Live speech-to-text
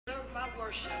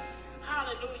worship.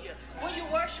 Hallelujah. Will you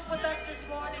worship with us this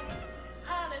morning?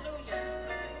 Hallelujah.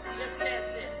 Just says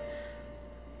this.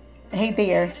 Hey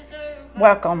there.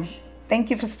 Welcome. Thank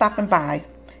you for stopping by.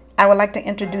 I would like to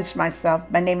introduce myself.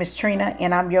 My name is Trina,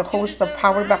 and I'm your host of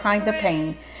Power Behind the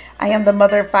Pain. I am the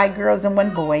mother of 5 girls and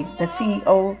 1 boy, the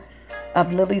CEO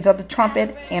of Lilies of the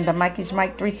Trumpet and the Mikey's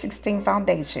Mike 316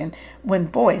 Foundation. When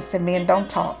boys to men don't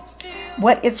talk.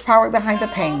 What is Power Behind the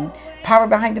Pain? Power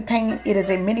Behind the Pain, it is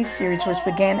a mini-series which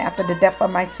began after the death of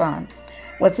my son.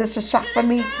 Was this a shock for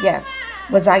me? Yes.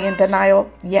 Was I in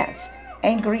denial? Yes.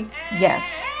 Angry? Yes.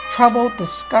 Troubled,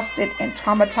 disgusted, and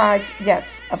traumatized?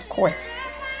 Yes, of course.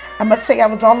 I must say I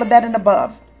was all of that and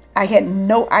above. I had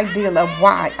no idea of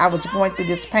why I was going through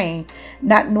this pain,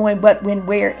 not knowing what, when,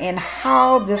 where, and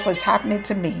how this was happening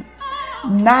to me.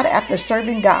 Not after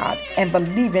serving God and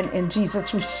believing in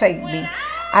Jesus who saved me.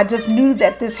 I just knew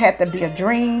that this had to be a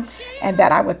dream and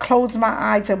that I would close my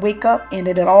eyes and wake up and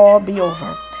it'd all be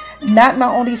over. Not my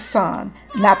only son,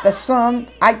 not the son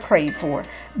I prayed for,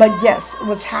 but yes, it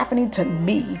was happening to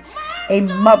me, a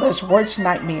mother's worst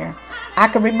nightmare. I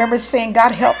can remember saying,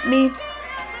 God help me.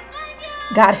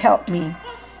 God help me.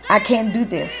 I can't do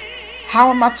this. How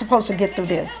am I supposed to get through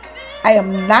this? I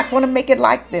am not going to make it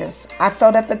like this. I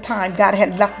felt at the time God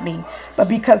had left me. But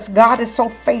because God is so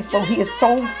faithful, He is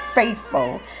so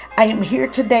faithful. I am here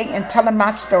today and telling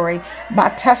my story, my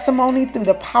testimony through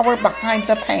the power behind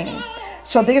the pain.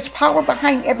 So there's power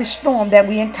behind every storm that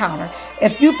we encounter.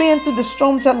 If you've been through the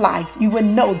storms of life, you would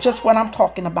know just what I'm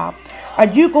talking about. Are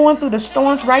you going through the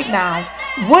storms right now?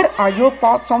 What are your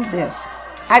thoughts on this?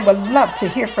 I would love to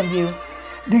hear from you.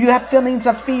 Do you have feelings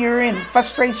of fear and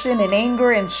frustration and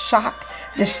anger and shock,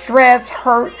 distress,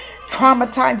 hurt,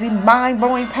 traumatizing,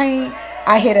 mind-blowing pain?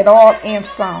 I had it all and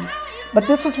some. But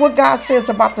this is what God says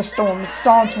about the storm.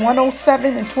 Psalms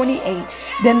 107 and 28.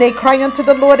 Then they cry unto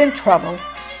the Lord in trouble,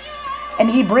 and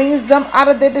He brings them out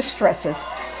of their distresses.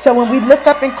 So when we look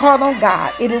up and call on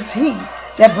God, it is He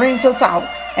that brings us out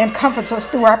and comforts us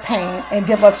through our pain and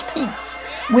give us peace.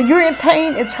 When you're in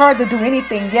pain, it's hard to do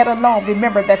anything, yet alone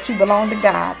remember that you belong to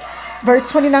God. Verse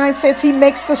 29 says He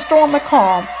makes the storm a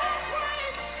calm,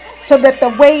 so that the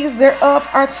waves thereof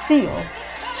are still.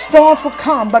 Storms will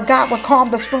come, but God will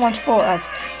calm the storms for us.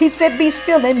 He said, be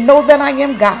still and know that I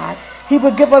am God. He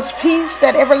will give us peace,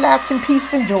 that everlasting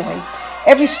peace and joy.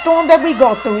 Every storm that we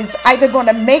go through is either going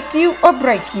to make you or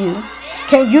break you.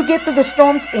 Can you get through the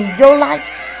storms in your life?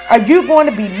 Are you going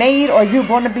to be made or are you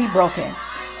going to be broken?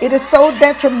 It is so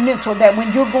detrimental that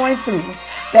when you're going through,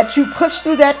 that you push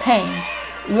through that pain.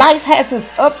 Life has its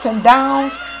ups and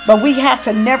downs, but we have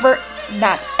to never,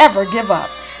 not ever give up.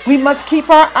 We must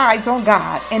keep our eyes on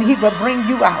God, and He will bring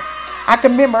you out. I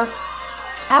can remember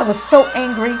I was so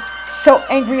angry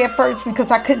at first because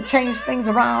I couldn't change things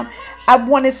around. I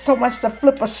wanted so much to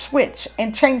flip a switch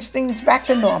and change things back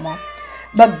to normal.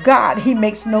 But God, He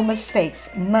makes no mistakes,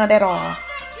 none at all.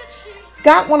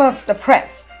 God wants us to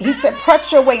press. He said,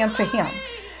 press your way into Him.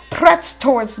 Press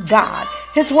towards God.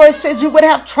 His word says you would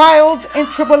have trials and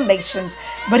tribulations,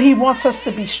 but He wants us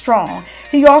to be strong.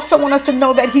 He also wants us to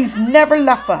know that He's never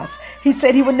left us. He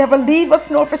said He would never leave us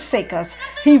nor forsake us.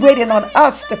 He waited on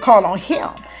us to call on Him,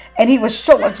 and He will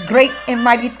show us great and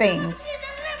mighty things.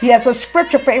 He has a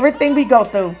scripture for everything we go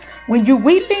through. When you're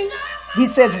weeping, He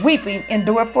says, weeping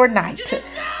endure for a night,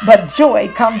 but joy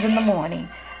comes in the morning.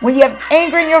 When you have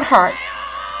anger in your heart,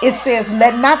 it says,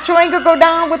 let not your anger go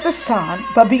down with the sun,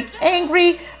 but be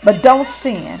angry, but don't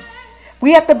sin.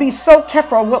 We have to be so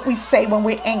careful of what we say when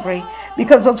we're angry,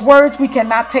 because those words, we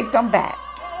cannot take them back.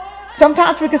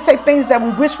 Sometimes we can say things that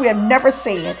we wish we had never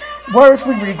said, words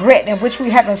we regret and wish we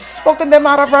haven't spoken them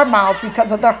out of our mouths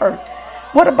because of the hurt.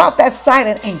 What about that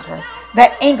silent anger?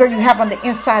 That anger you have on the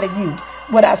inside of you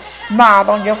with a smile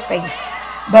on your face.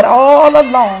 But all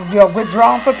along you're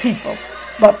withdrawn from people.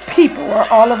 But people are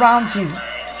all around you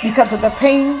because of the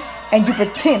pain, and you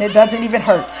pretend it doesn't even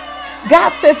hurt.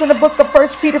 God says in the book of 1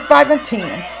 Peter 5 and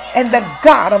 10, and the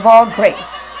God of all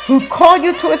grace, who called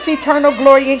you to His eternal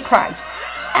glory in Christ,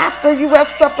 after you have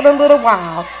suffered a little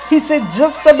while, He said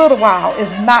just a little while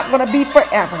is not going to be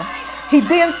forever. He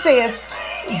then says,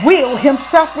 will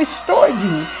Himself restore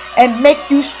you and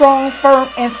make you strong, firm,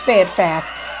 and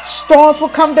steadfast. Storms will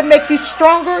come to make you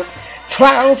stronger.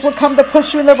 Trials will come to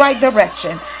push you in the right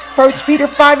direction. 1 Peter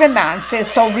 5 and 9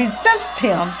 says, so resist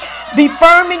him, be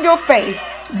firm in your faith,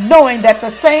 knowing that the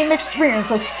same experience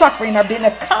of suffering are being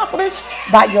accomplished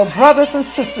by your brothers and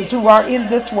sisters who are in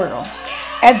this world.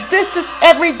 And this is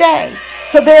every day.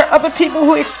 So there are other people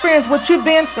who experience what you've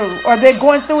been through, or they're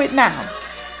going through it now.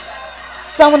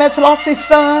 Someone that's lost their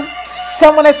son,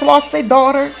 someone that's lost their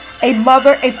daughter, a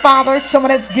mother, a father,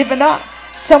 someone that's given up,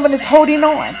 someone that's holding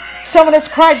on, someone that's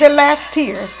cried their last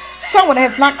tears, someone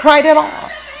has not cried at all.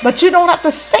 But you don't have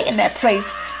to stay in that place,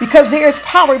 because there is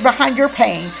power behind your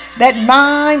pain, that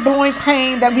mind-blowing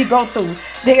pain that we go through.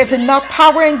 There's enough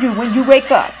power in you when you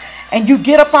wake up and you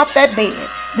get up off that bed.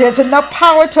 There's enough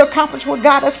power to accomplish what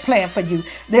God has planned for you.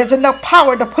 There's enough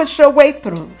power to push your way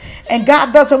through. And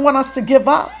God doesn't want us to give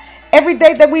up. Every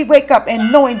day that we wake up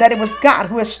and knowing that it was God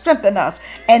who has strengthened us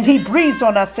and he breathes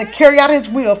on us to carry out his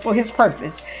will for his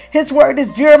purpose. His word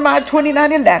is Jeremiah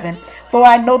 29:11. For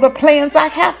I know the plans I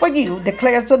have for you,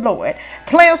 declares the Lord.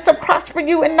 Plans to prosper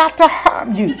you and not to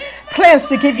harm you. Plans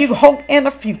to give you hope in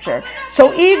the future.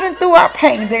 So even through our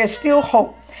pain, there is still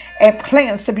hope and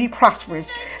plans to be prosperous.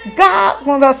 God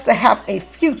wants us to have a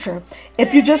future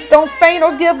if you just don't faint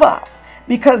or give up,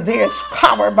 because there's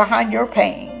power behind your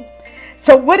pain.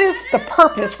 So what is the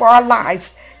purpose for our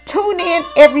lives? Tune in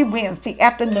every Wednesday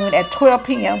afternoon at 12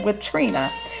 p.m. with Trina,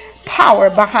 Power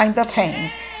Behind the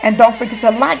Pain. And don't forget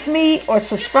to like me or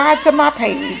subscribe to my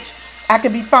page. I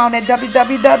can be found at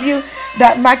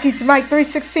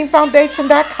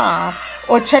www.mikeysmike316foundation.com,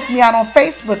 or check me out on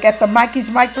Facebook at the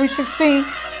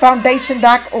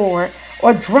mikeysmike316foundation.org,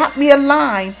 or drop me a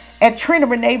line at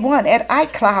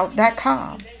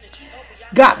trinarenee1@icloud.com.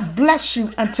 God bless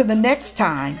you until the next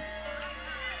time.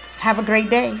 Have a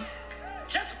great day.